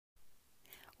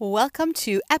Welcome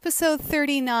to episode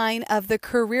 39 of the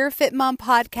Career Fit Mom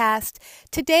podcast.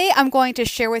 Today, I'm going to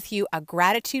share with you a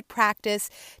gratitude practice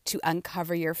to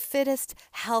uncover your fittest,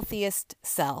 healthiest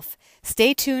self.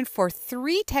 Stay tuned for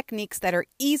 3 techniques that are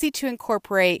easy to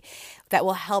incorporate that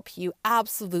will help you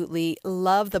absolutely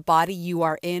love the body you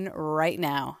are in right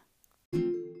now.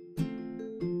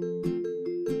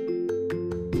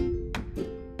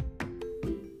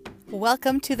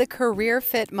 Welcome to the Career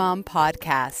Fit Mom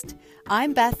podcast.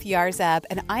 I'm Beth Yarzab,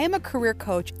 and I am a career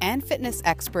coach and fitness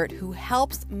expert who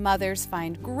helps mothers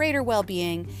find greater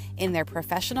well-being in their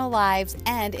professional lives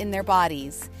and in their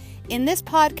bodies. In this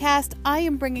podcast, I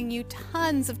am bringing you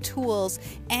tons of tools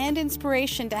and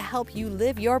inspiration to help you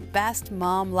live your best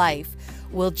mom life.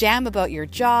 We'll jam about your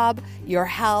job, your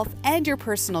health, and your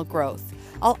personal growth.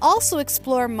 I'll also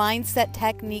explore mindset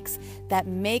techniques that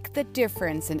make the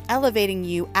difference in elevating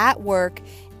you at work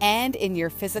and in your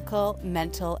physical,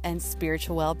 mental, and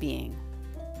spiritual well-being.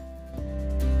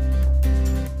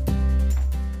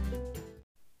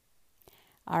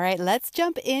 All right, let's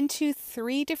jump into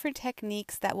 3 different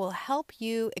techniques that will help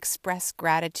you express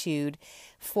gratitude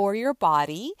for your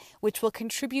body, which will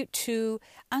contribute to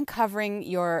uncovering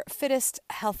your fittest,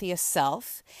 healthiest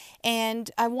self.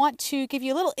 And I want to give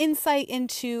you a little insight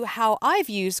into how I've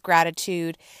used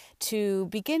gratitude to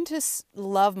begin to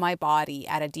love my body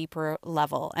at a deeper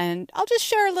level. And I'll just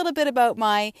share a little bit about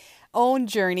my own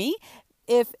journey.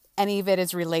 If any of it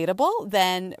is relatable,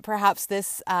 then perhaps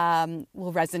this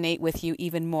will resonate with you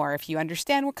even more if you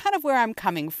understand where I'm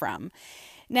coming from.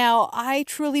 Now, I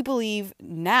truly believe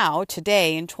now,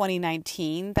 today in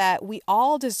 2019, that we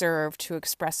all deserve to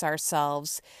express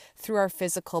ourselves through our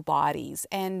physical bodies.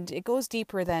 And it goes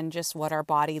deeper than just what our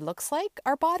body looks like.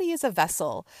 Our body is a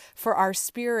vessel for our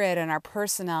spirit and our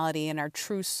personality and our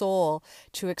true soul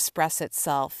to express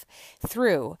itself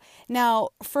through. Now,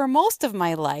 for most of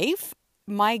my life,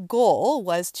 my goal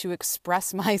was to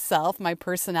express myself, my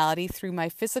personality, through my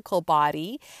physical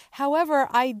body. However,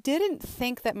 I didn't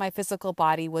think that my physical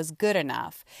body was good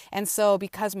enough. And so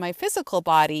because my physical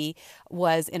body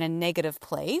was in a negative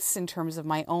place in terms of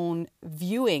my own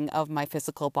viewing of my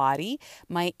physical body,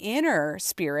 my inner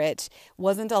spirit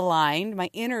wasn't aligned. My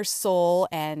inner soul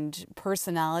and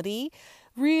personality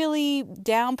really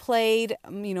downplayed,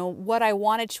 what I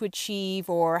wanted to achieve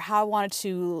or how I wanted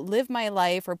to live my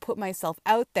life or put myself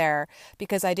out there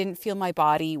because I didn't feel my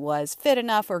body was fit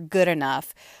enough or good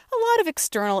enough. A lot of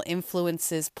external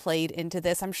influences played into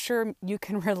this. I'm sure you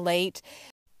can relate.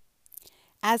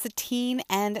 As a teen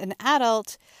and an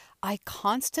adult, I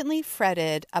constantly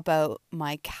fretted about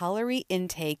my calorie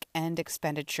intake and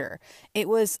expenditure. It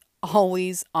was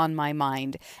always on my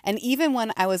mind. And even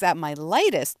when I was at my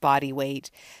lightest body weight,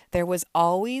 there was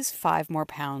always 5 more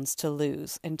pounds to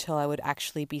lose until I would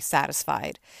actually be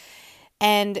satisfied.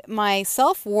 And my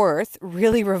self-worth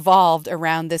really revolved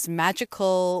around this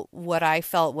magical, what I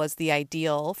felt was the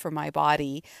ideal for my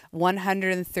body,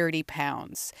 130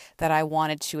 pounds that I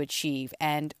wanted to achieve.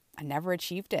 And I never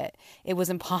achieved it. It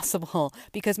was impossible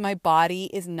because my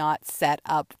body is not set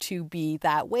up to be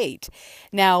that weight.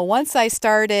 Now, once I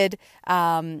started,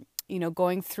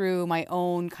 going through my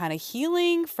own kind of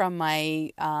healing from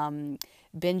my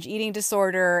binge eating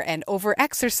disorder and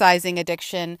over-exercising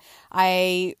addiction,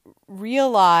 I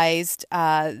realized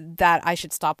that I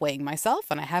should stop weighing myself,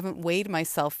 and I haven't weighed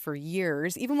myself for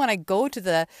years. Even when I go to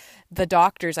the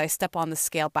doctors, I step on the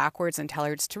scale backwards and tell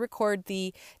her to record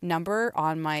the number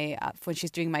on my when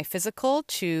she's doing my physical,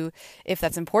 to, if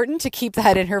that's important, to keep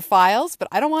that in her files. But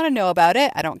I don't want to know about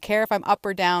it. I don't care if I'm up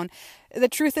or down. The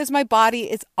truth is my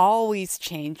body is always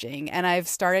changing, and I've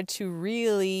started to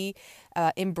really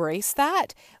embrace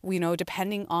that,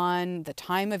 depending on the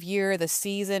time of year, the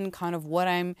season, kind of what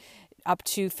I'm up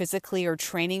to physically or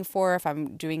training for. If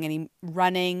I'm doing any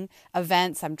running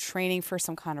events, I'm training for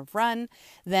some kind of run,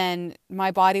 then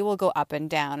my body will go up and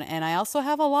down. And I also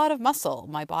have a lot of muscle.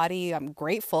 My body, I'm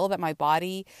grateful that my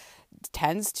body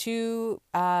tends to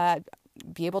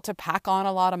be able to pack on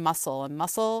a lot of muscle, and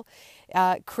muscle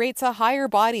creates a higher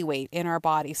body weight in our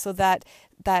body. So that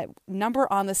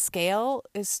number on the scale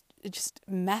is just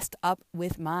messed up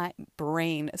with my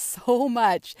brain so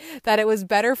much that it was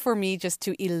better for me just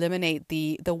to eliminate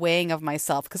the weighing of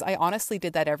myself, because I honestly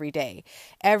did that every day.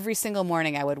 Every single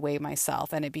morning I would weigh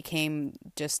myself, and it became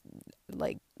just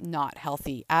like not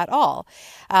healthy at all.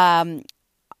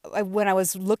 when I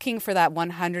was looking for that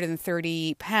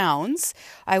 130 pounds,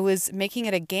 I was making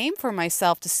it a game for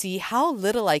myself to see how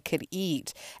little I could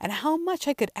eat and how much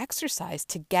I could exercise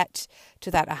to get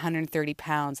to that 130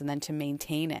 pounds and then to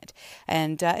maintain it.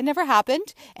 And it never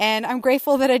happened. And I'm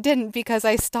grateful that it didn't, because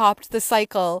I stopped the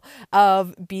cycle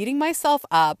of beating myself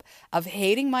up, of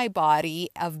hating my body,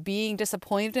 of being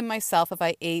disappointed in myself if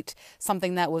I ate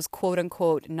something that was quote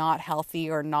unquote not healthy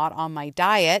or not on my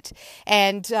diet,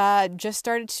 and just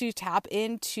started to tap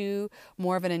into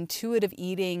more of an intuitive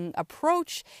eating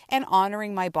approach and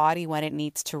honoring my body when it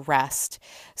needs to rest.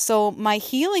 So my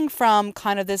healing from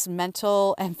kind of this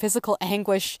mental and physical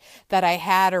anguish that I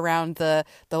had around the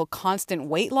constant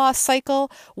weight loss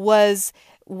cycle was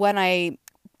when I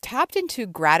tapped into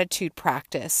gratitude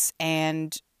practice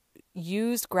and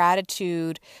used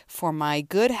gratitude for my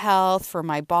good health, for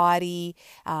my body,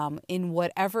 in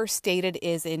whatever state it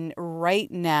is in right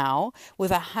now,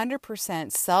 with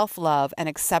 100% self-love and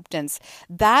acceptance.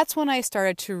 That's when I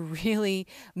started to really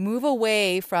move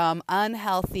away from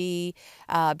unhealthy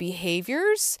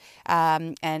behaviors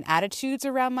and attitudes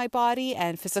around my body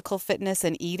and physical fitness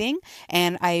and eating.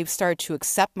 And I started to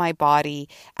accept my body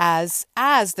as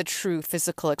the true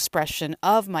physical expression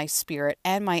of my spirit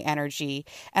and my energy.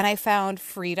 And I found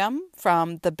freedom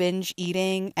from the binge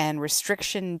eating and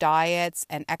restriction diets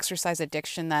and exercise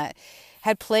addiction that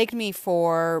had plagued me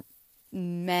for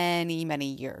many, many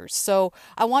years. So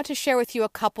I want to share with you a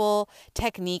couple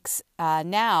techniques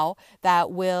now that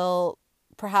will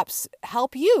perhaps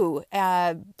help you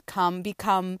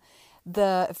become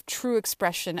the true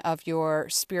expression of your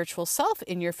spiritual self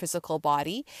in your physical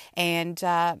body. And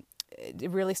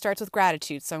it really starts with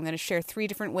gratitude. So I'm going to share 3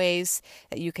 different ways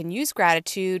that you can use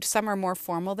gratitude. Some are more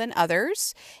formal than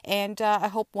others. And I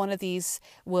hope one of these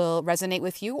will resonate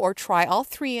with you, or try all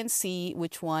 3 and see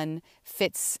which one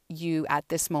fits you at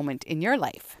this moment in your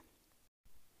life.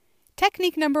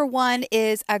 Technique number 1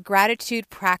 is a gratitude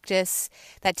practice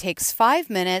that takes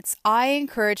 5 minutes. I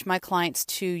encourage my clients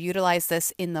to utilize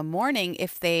this in the morning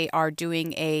if they are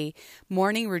doing a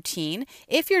morning routine.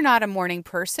 If you're not a morning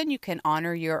person, you can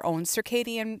honor your own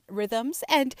circadian rhythms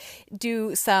and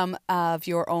do some of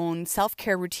your own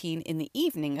self-care routine in the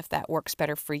evening if that works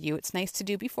better for you. It's nice to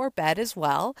do before bed as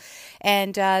well.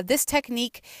 And this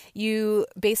technique, you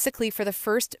basically, for the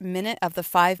first minute of the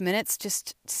 5 minutes,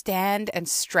 just stand and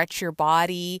stretch your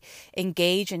body,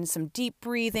 engage in some deep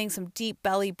breathing, some deep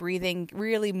belly breathing,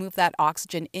 really move that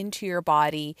oxygen into your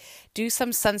body. Do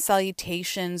some sun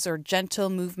salutations or gentle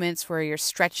movements where you're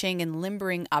stretching and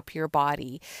limbering up your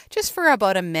body just for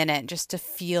about a minute, just to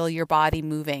feel your body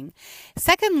moving.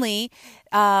 Secondly,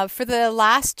 for the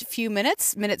last few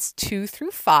minutes 2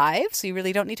 through 5, so you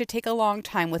really don't need to take a long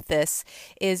time with this,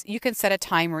 is you can set a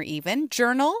timer even,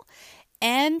 journal,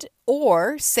 and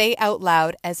or say out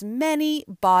loud as many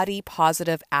body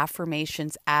positive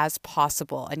affirmations as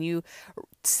possible. And you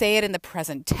say it in the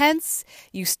present tense.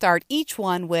 You start each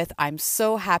one with, I'm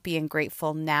so happy and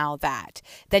grateful now that.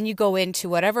 Then you go into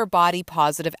whatever body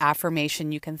positive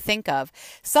affirmation you can think of.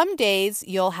 Some days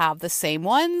you'll have the same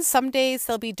ones. Some days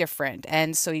they'll be different.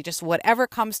 And so you just, whatever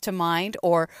comes to mind,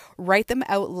 or write them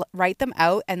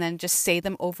out and then just say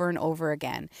them over and over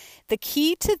again. The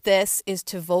key to this is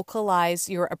to vocalize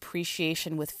your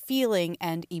appreciation with feeling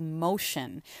and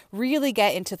emotion. Really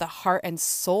get into the heart and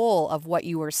soul of what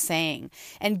you were saying.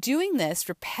 And doing this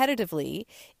repetitively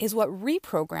is what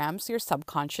reprograms your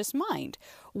subconscious mind,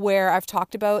 where I've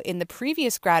talked about in the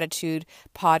previous gratitude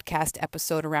podcast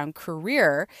episode around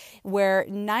career, where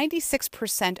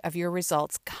 96% of your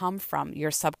results come from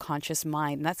your subconscious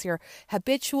mind. And that's your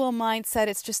habitual mindset.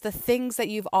 It's just the things that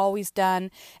you've always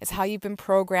done. It's how you've been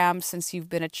programmed since you've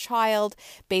been a child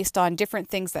based on different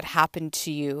things that happened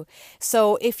to you.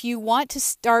 So if you want to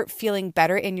start feeling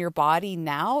better in your body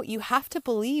now, you have to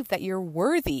believe that you're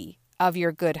worthy of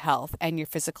your good health and your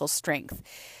physical strength.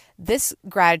 This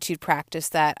gratitude practice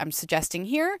that I'm suggesting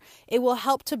here, it will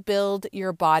help to build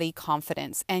your body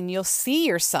confidence, and you'll see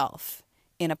yourself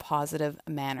in a positive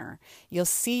manner. You'll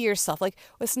see yourself, like,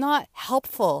 it's not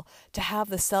helpful to have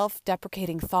the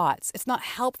self-deprecating thoughts. It's not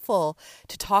helpful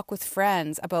to talk with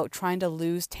friends about trying to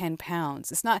lose 10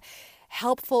 pounds. It's not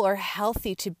helpful or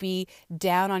healthy to be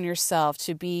down on yourself,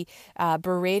 to be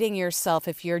berating yourself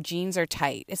if your jeans are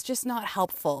tight. It's just not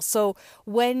helpful. So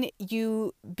when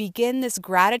you begin this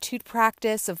gratitude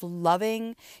practice of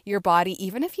loving your body,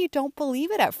 even if you don't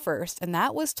believe it at first, and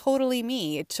that was totally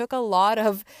me, it took a lot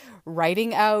of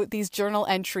writing out these journal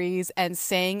entries and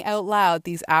saying out loud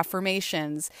these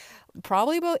affirmations,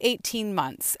 probably about 18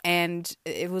 months, and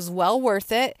it was well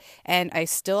worth it. And I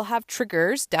still have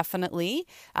triggers, definitely,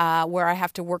 where I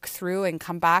have to work through and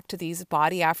come back to these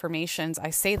body affirmations. I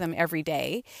say them every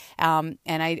day, and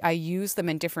I use them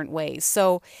in different ways.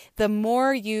 So the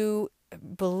more you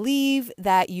believe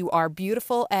that you are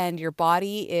beautiful and your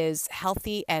body is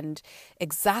healthy and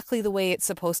exactly the way it's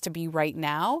supposed to be right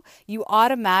now, you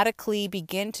automatically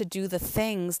begin to do the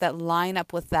things that line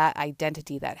up with that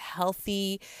identity, that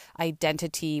healthy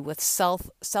identity with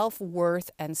self-worth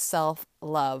and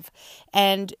self-love.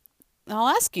 And I'll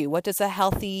ask you, what does a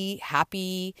healthy,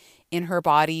 happy, in her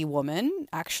body woman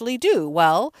actually do?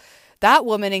 Well, that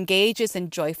woman engages in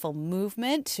joyful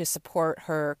movement to support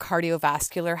her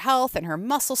cardiovascular health and her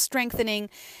muscle strengthening.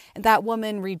 And that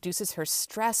woman reduces her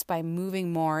stress by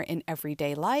moving more in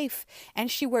everyday life. And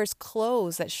she wears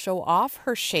clothes that show off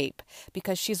her shape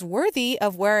because she's worthy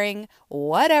of wearing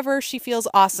whatever she feels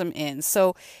awesome in.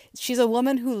 So she's a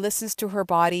woman who listens to her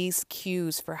body's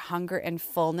cues for hunger and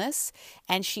fullness.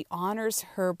 And she honors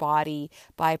her body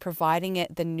by providing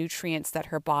it the nutrients that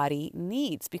her body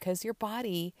needs, because your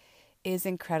body is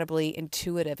incredibly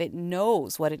intuitive. It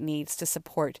knows what it needs to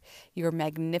support your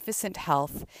magnificent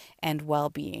health and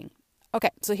well-being. Okay,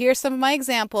 so here's some of my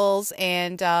examples,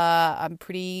 and I'm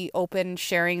pretty open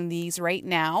sharing these right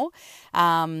now.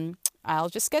 I'll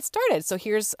just get started. So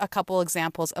here's a couple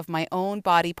examples of my own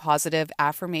body positive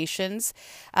affirmations.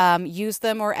 Use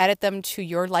them or edit them to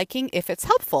your liking if it's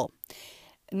helpful.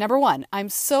 Number 1, I'm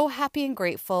so happy and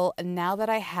grateful now that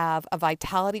I have a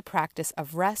vitality practice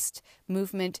of rest,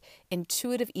 movement,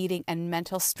 intuitive eating, and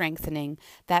mental strengthening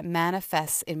that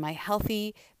manifests in my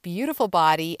healthy, beautiful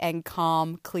body and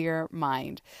calm, clear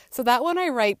mind. So that one I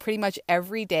write pretty much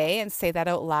every day and say that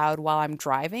out loud while I'm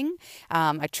driving.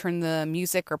 I turn the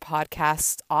music or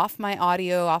podcast off my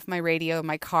audio, off my radio in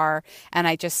my car, and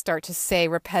I just start to say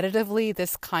repetitively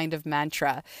this kind of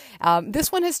mantra.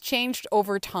 This one has changed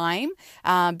over time.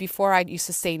 Before I used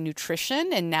to say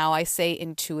nutrition, and now I say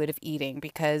intuitive eating,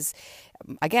 because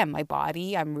again, my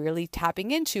body, I'm really tapping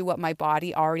into what my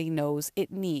body already knows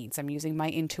it needs. I'm using my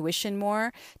intuition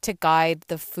more to guide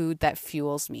the food that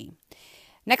fuels me.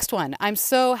 Next one, I'm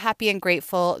so happy and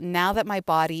grateful now that my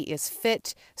body is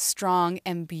fit, strong,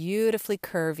 and beautifully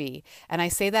curvy. And I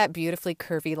say that beautifully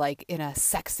curvy like in a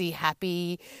sexy,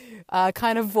 happy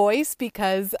kind of voice,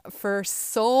 because for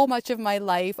so much of my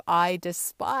life, I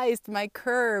despised my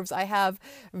curves. I have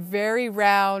very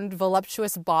round,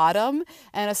 voluptuous bottom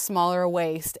and a smaller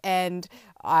waist. And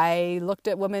I looked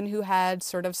at women who had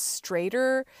sort of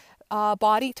straighter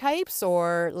body types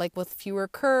or like with fewer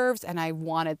curves, and I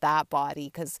wanted that body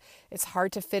because it's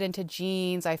hard to fit into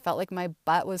jeans. I felt like my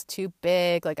butt was too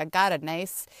big. Like I got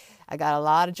a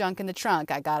lot of junk in the trunk.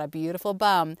 I got a beautiful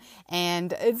bum,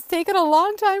 and it's taken a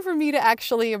long time for me to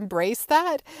actually embrace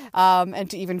that and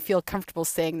to even feel comfortable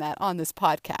saying that on this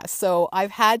podcast. So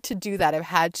I've had to do that. I've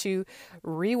had to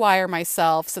rewire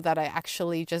myself so that I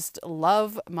actually just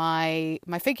love my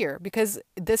figure, because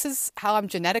this is how I'm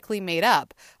genetically made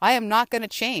up. I am not going to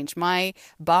change. My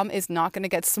bum is not going to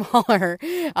get smaller.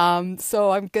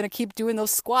 So I'm going to keep doing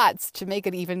those squats to make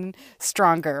it even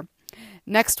stronger.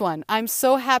 Next one, I'm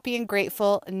so happy and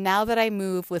grateful now that I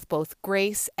move with both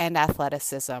grace and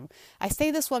athleticism. I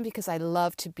say this one because I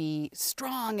love to be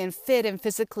strong and fit and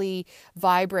physically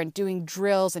vibrant, doing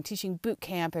drills and teaching boot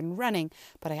camp and running,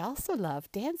 but I also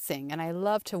love dancing, and I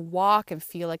love to walk and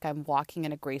feel like I'm walking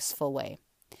in a graceful way.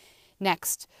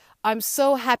 Next, I'm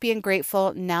so happy and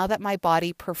grateful now that my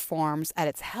body performs at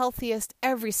its healthiest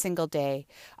every single day.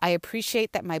 I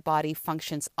appreciate that my body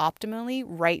functions optimally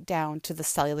right down to the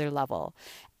cellular level.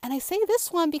 And I say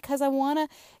this one because I want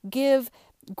to give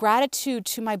gratitude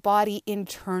to my body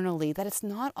internally, that it's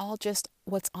not all just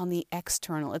what's on the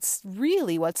external. It's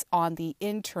really what's on the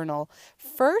internal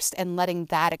first, and letting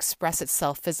that express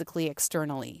itself physically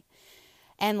externally.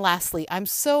 And lastly, I'm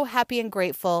so happy and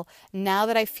grateful now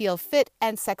that I feel fit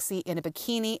and sexy in a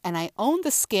bikini, and I own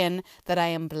the skin that I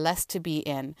am blessed to be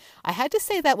in. I had to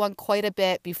say that one quite a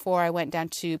bit before I went down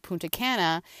to Punta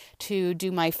Cana to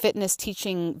do my fitness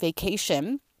teaching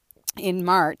vacation in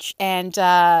March, and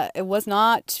it was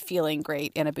not feeling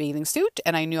great in a bathing suit,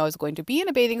 and I knew I was going to be in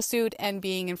a bathing suit and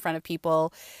being in front of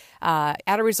people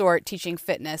at a resort teaching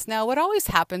fitness. Now, what always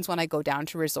happens when I go down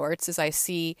to resorts is I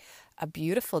see a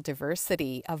beautiful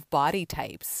diversity of body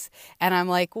types. And I'm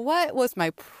like, what was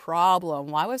my problem?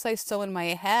 Why was I so in my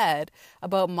head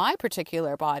about my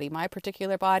particular body? My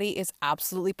particular body is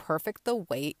absolutely perfect the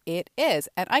way it is.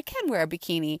 And I can wear a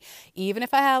bikini, even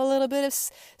if I have a little bit of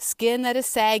skin that is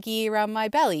saggy around my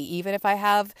belly, even if I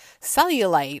have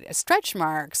cellulite, stretch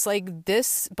marks. Like,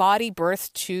 this body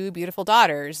birthed two beautiful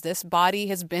daughters. This body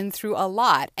has been through a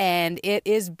lot, and it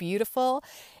is beautiful,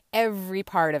 every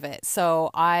part of it. So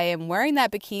I am wearing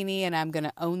that bikini, and I'm going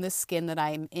to own the skin that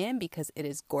I'm in because it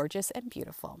is gorgeous and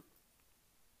beautiful.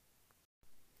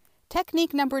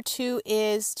 Technique number 2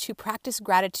 is to practice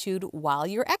gratitude while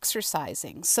you're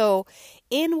exercising. So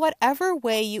in whatever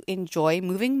way you enjoy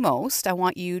moving most, I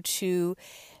want you to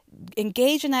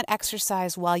engage in that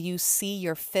exercise while you see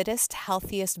your fittest,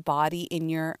 healthiest body in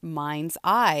your mind's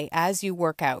eye as you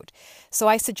work out. So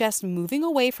I suggest moving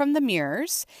away from the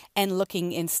mirrors and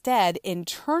looking instead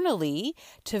internally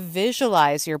to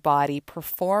visualize your body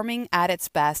performing at its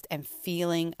best and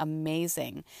feeling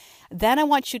amazing. Then I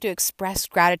want you to express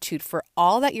gratitude for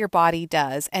all that your body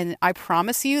does. And I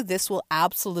promise you, this will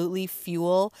absolutely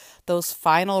fuel those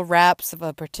final reps of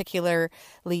a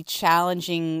particularly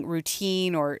challenging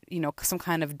routine or, some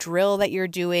kind of drill that you're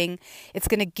doing. It's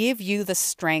going to give you the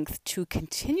strength to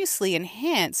continuously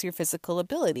enhance your physical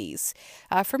abilities.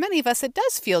 For many of us, it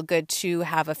does feel good to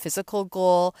have a physical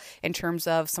goal in terms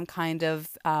of some kind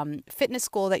of fitness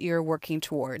goal that you're working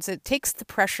towards. It takes the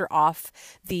pressure off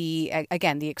the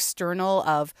external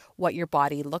of what your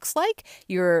body looks like.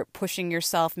 You're pushing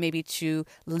yourself maybe to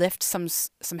lift some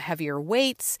heavier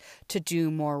weights, to do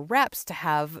more reps, to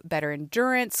have better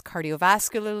endurance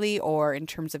cardiovascularly or in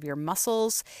terms of your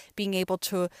muscles, being able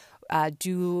to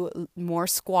do more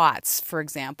squats, for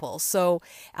example. So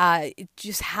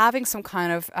just having some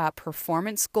kind of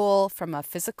performance goal from a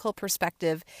physical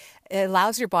perspective, it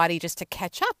allows your body just to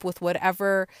catch up with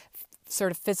whatever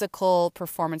sort of physical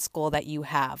performance goal that you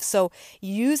have. So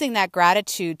using that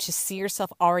gratitude to see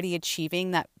yourself already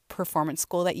achieving that performance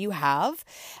goal that you have.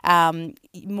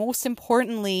 Most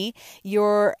importantly,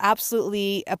 you're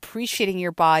absolutely appreciating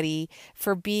your body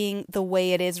for being the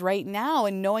way it is right now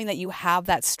and knowing that you have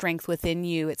that strength within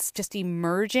you. It's just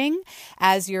emerging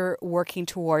as you're working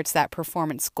towards that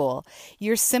performance goal.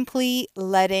 You're simply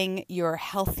letting your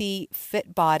healthy,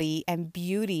 fit body and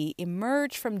beauty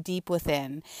emerge from deep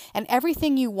within. And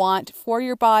everything you want for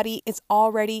your body is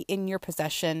already in your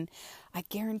possession. I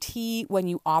guarantee when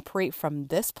you operate from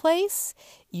this place,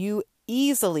 you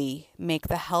easily make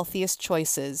the healthiest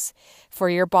choices for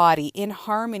your body in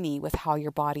harmony with how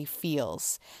your body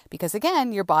feels. Because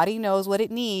again, your body knows what it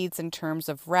needs in terms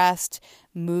of rest,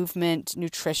 movement,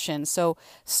 nutrition. So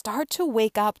start to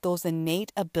wake up those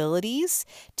innate abilities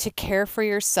to care for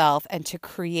yourself and to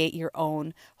create your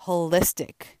own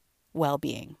holistic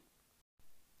well-being.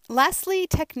 Lastly,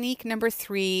 technique number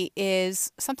 3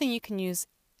 is something you can use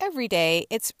every day.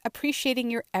 It's appreciating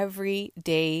your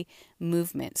everyday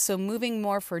movement. So moving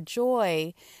more for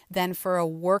joy than for a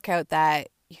workout that,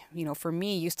 for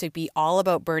me used to be all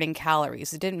about burning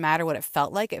calories. It didn't matter what it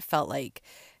felt like. It felt like,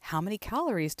 how many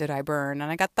calories did I burn?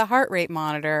 And I got the heart rate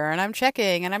monitor and I'm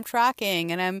checking and I'm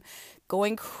tracking and I'm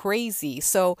going crazy.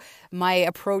 So my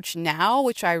approach now,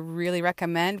 which I really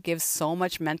recommend, gives so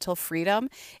much mental freedom,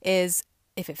 is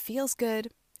if it feels good,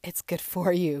 it's good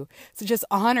for you. So just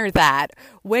honor that.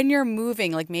 When you're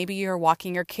moving, like maybe you're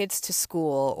walking your kids to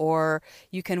school, or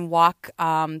you can walk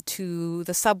to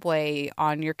the subway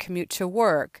on your commute to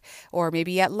work, or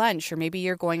maybe at lunch, or maybe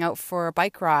you're going out for a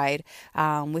bike ride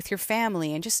with your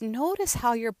family, and just notice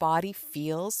how your body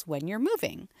feels when you're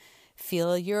moving.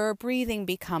 Feel your breathing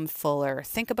become fuller.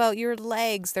 Think about your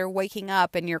legs. They're waking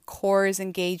up and your core is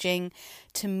engaging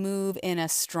to move in a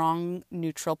strong,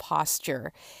 neutral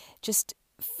posture. Just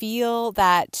feel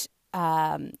that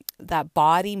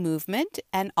body movement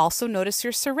and also notice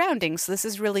your surroundings. So this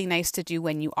is really nice to do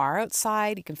when you are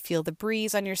outside. You can feel the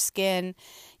breeze on your skin.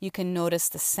 You can notice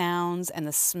the sounds and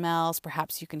the smells.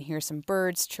 Perhaps you can hear some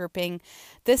birds chirping.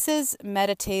 This is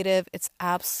meditative. It's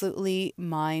absolutely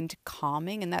mind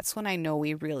calming. And that's when I know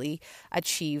we really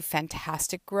achieve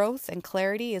fantastic growth and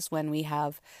clarity, is when we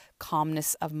have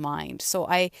calmness of mind. So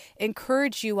I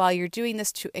encourage you while you're doing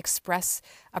this to express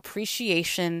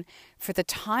appreciation for the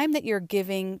time that you're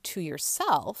giving to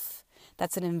yourself.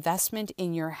 That's an investment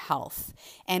in your health.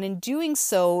 And in doing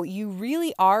so, you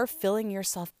really are filling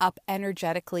yourself up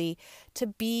energetically to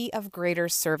be of greater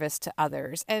service to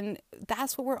others. And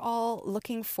that's what we're all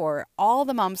looking for. All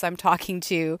the moms I'm talking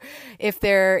to, if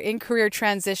they're in career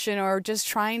transition or just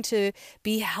trying to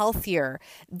be healthier,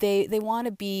 they want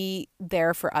to be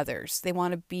there for others. They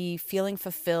want to be feeling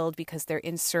fulfilled because they're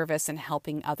in service and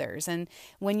helping others. And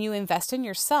when you invest in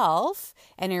yourself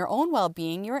and your own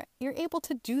well-being, you're able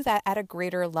to do that at a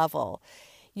greater level.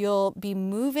 You'll be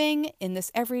moving in this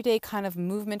everyday kind of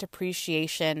movement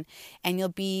appreciation, and you'll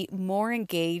be more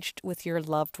engaged with your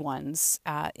loved ones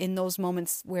in those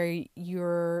moments where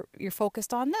you're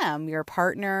focused on them, your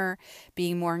partner,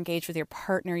 being more engaged with your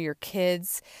partner, your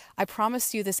kids. I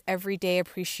promise you, this everyday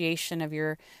appreciation of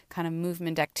your kind of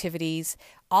movement activities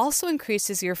also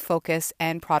increases your focus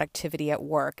and productivity at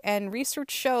work. And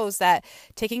research shows that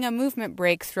taking a movement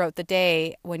break throughout the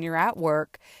day when you're at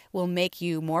work will make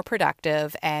you more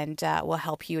productive and will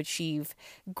help you achieve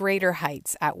greater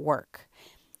heights at work.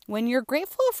 When you're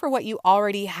grateful for what you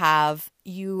already have,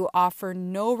 you offer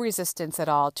no resistance at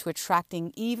all to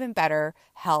attracting even better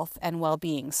health and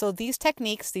well-being. So these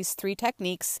techniques, these 3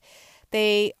 techniques,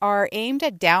 they are aimed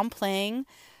at downplaying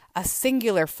a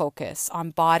singular focus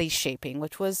on body shaping,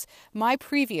 which was my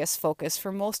previous focus for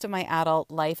most of my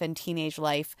adult life and teenage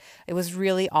life. It was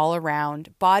really all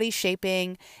around body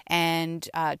shaping and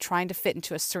trying to fit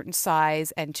into a certain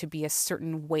size and to be a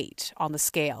certain weight on the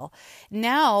scale.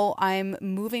 Now I'm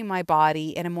moving my body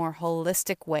in a more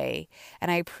holistic way,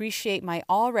 and I appreciate my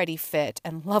already fit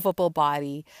and lovable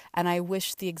body, and I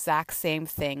wish the exact same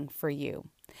thing for you.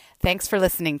 Thanks for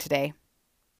listening today.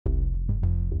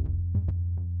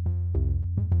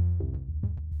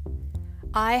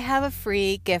 I have a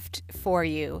free gift for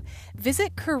you.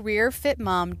 Visit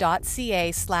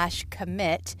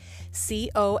careerfitmom.ca/commit,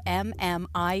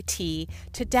 COMMIT,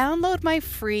 to download my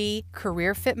free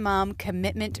Career Fit Mom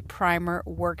Commitment Primer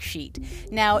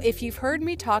worksheet. Now, if you've heard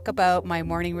me talk about my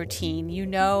morning routine, you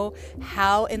know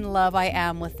how in love I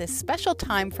am with this special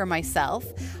time for myself.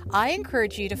 I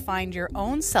encourage you to find your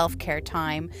own self-care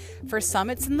time. For some,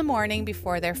 it's in the morning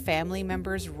before their family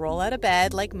members roll out of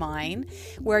bed like mine,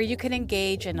 where you can engage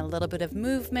in a little bit of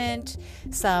movement,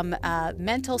 some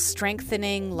mental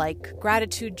strengthening like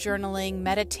gratitude journaling,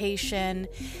 meditation,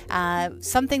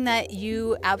 something that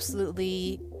you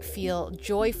absolutely feel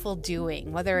joyful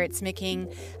doing, whether it's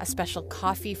making a special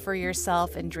coffee for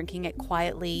yourself and drinking it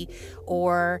quietly,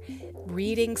 or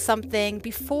reading something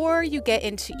before you get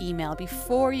into email,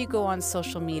 before you go on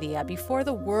social media, before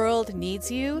the world needs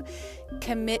you.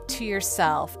 Commit to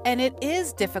yourself. And it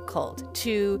is difficult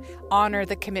to honor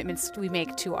the commitments we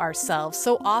make to ourselves.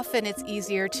 So often it's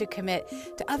easier to commit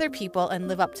to other people and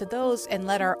live up to those and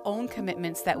let our own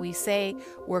commitments that we say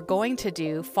we're going to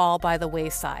do fall by the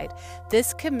wayside.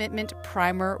 This commitment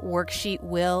primer worksheet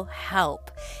will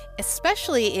help,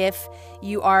 especially if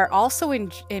you are also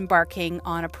embarking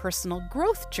on a personal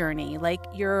growth journey, like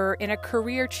you're in a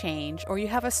career change or you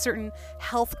have a certain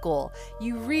health goal.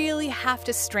 You really have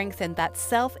to strengthen that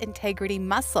self-integrity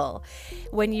muscle.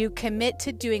 When you commit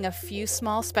to doing a few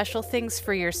small special things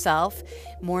for yourself,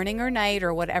 morning or night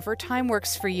or whatever time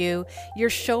works for you, you're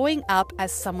showing up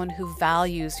as someone who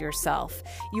values yourself.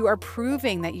 You are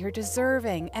proving that you're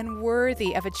deserving and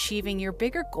worthy of achieving your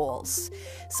bigger goals.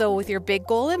 So with your big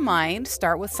goal in mind,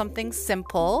 start with something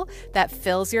simple that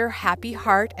fills your happy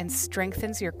heart and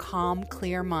strengthens your calm,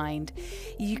 clear mind.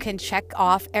 You can check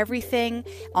off everything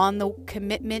on the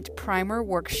commitment primer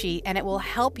worksheet, and it will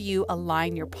help you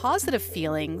align your positive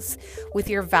feelings with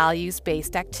your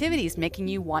values-based activities, making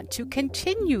you want to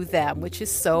continue them, which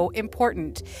is so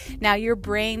important. Now, your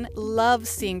brain loves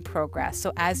seeing progress.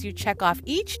 So as you check off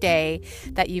each day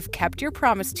that you've kept your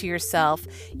promise to yourself,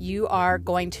 you are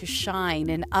going to shine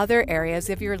in other areas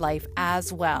of your life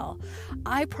as well.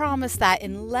 I promise that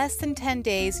in less than 10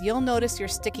 days, you'll notice you're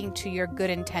sticking to your good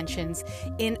intentions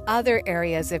in other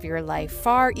areas of your life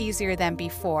far easier than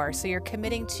before. So you're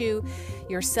committing to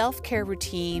your self-care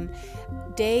routine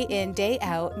day in, day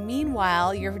out.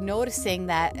 Meanwhile, you're noticing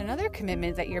that another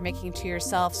commitment that you're making to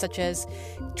yourself, such as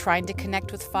trying to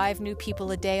connect with 5 new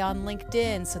people a day on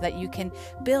LinkedIn so that you can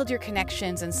build your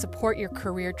connections and support your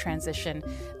career transition,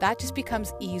 that just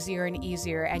becomes easier and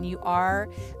easier, and you are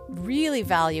really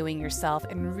valuing yourself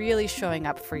and really showing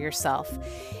up for yourself.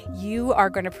 You are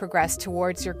going to progress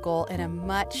towards your goal in a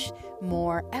much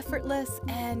more effortless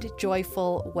and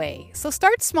joyful way. So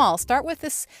start small. Start with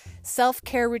this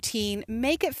self-care routine,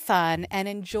 make it fun, and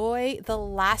enjoy the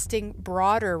lasting,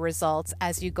 broader results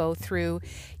as you go through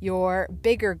your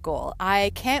bigger goal.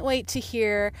 I can't wait to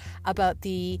hear about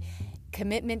the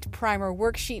commitment primer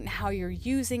worksheet and how you're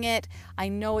using it. I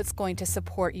know it's going to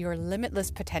support your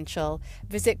limitless potential.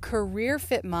 Visit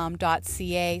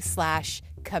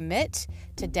careerfitmom.ca/commit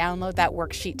to download that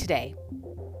worksheet today.